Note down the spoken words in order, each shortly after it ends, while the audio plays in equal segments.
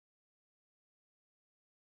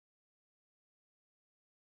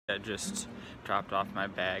I just dropped off my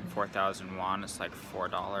bag, 4,000 won, it's like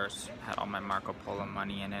 $4. Had all my Marco Polo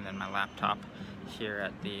money in it and my laptop here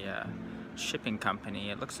at the shipping company.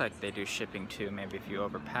 It looks like they do shipping too. Maybe if you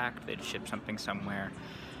overpacked, they'd ship something somewhere.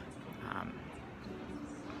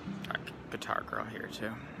 Got a guitar girl here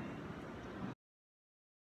too.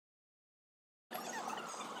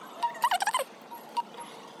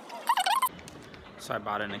 So I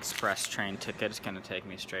bought an express train ticket. It's gonna take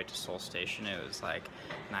me straight to Seoul Station. It was like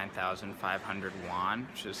 9,500 won,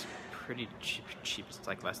 which is pretty cheap. It's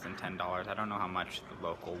like less than $10. I don't know how much the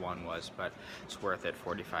local one was, but it's worth it.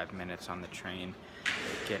 45 minutes on the train.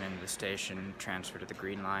 Get into the station, transfer to the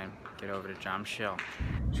Green Line, get over to Jamsil.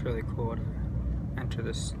 It's really cool to enter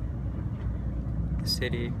the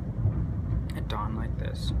city at dawn like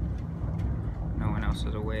this. No one else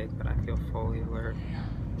is awake, but I feel fully alert.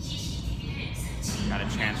 Gotta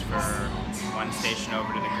transfer one station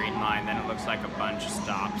over to the Green Line, then it looks like a bunch of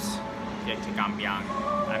stops to get to Gangbang.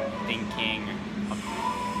 I'm thinking of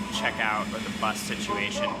checkout or the bus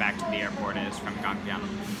situation back to the airport is from Gangbang.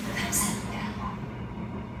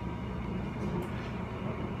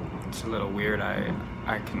 It's a little weird.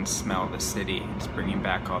 I can smell the city. It's bringing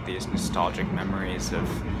back all these nostalgic memories of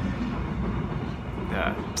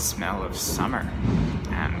the smell of summer.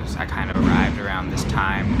 And I kind of arrived around this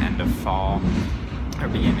time, end of fall, or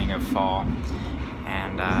beginning of fall,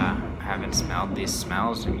 and I haven't smelled these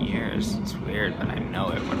smells in years. It's weird, but I know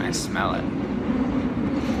it when I smell it.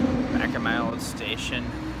 Back at my old station,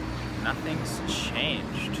 nothing's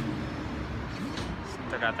changed.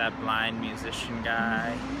 Still got that blind musician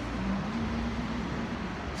guy.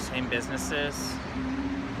 Same businesses.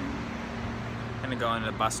 Gonna go into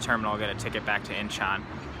the bus terminal, get a ticket back to Incheon.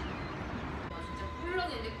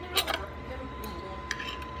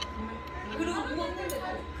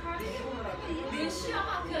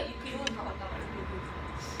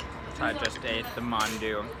 So I just ate the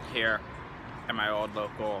mandu here at my old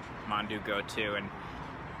local mandu go-to, and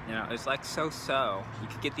you know, it's like so-so. You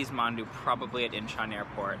could get these mandu probably at Incheon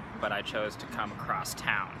Airport, but I chose to come across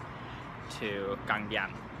town to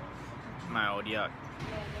Gangbang, my old yurt.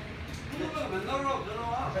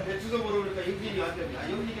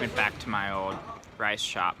 Went back to my old rice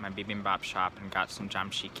shop, my bibimbap shop, and got some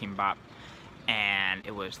jamshi kimbap, and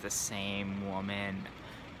it was the same woman,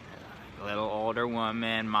 a little older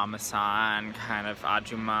woman, mama-san, kind of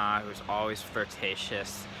ajumma, who was always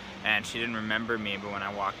flirtatious, and she didn't remember me, but when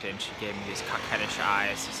I walked in, she gave me these coquettish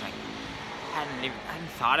eyes. It's like, I hadn't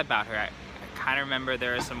thought about her. I kind of remember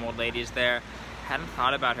there were some old ladies there. Hadn't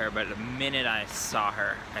thought about her, but the minute I saw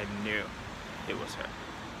her, I knew it was her.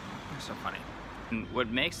 It was so funny. And what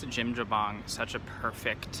makes the Jimjilbang such a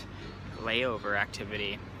perfect layover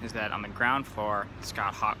activity is that on the ground floor, it's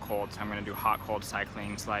got hot-cold, so I'm gonna do hot-cold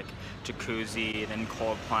cyclings like jacuzzi, then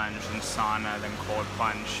cold plunge, then sauna, then cold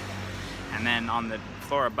plunge. And then on the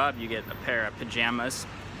floor above, you get a pair of pajamas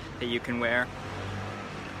that you can wear.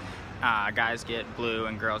 Guys get blue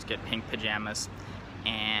and girls get pink pajamas.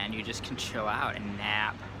 And you just can chill out and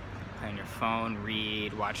nap, play on your phone,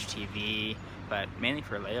 read, watch TV, but mainly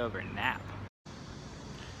for a layover and nap.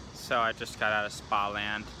 So I just got out of Spa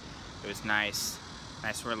Land. It was nice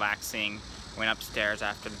relaxing. Went upstairs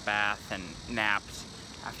after the bath and napped.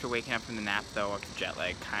 After waking up from the nap though, the jet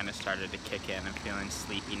lag kind of started to kick in. I'm feeling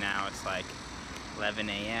sleepy now. It's like 11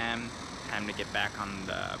 a.m. Time to get back on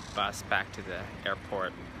the bus back to the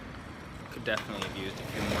airport. Could definitely have used a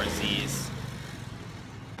few more Z's.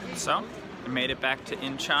 So, I made it back to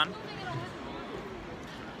Incheon.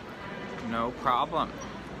 No problem.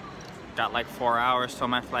 Got like 4 hours till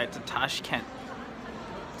my flight to Tashkent.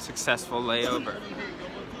 Successful layover.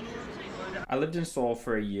 I lived in Seoul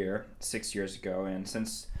for a year, 6 years ago, and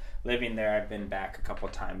since living there I've been back a couple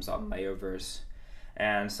times on layovers.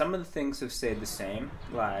 And some of the things have stayed the same,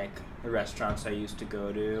 like the restaurants I used to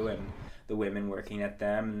go to and the women working at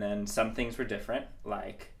them, and then some things were different,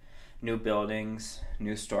 like new buildings,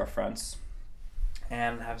 new storefronts.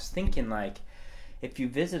 And I was thinking, like, if you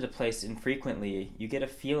visit a place infrequently, you get a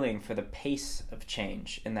feeling for the pace of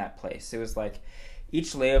change in that place. It was like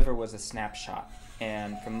each layover was a snapshot,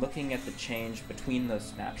 and from looking at the change between those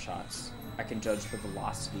snapshots, I can judge the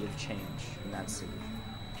velocity of change in that city.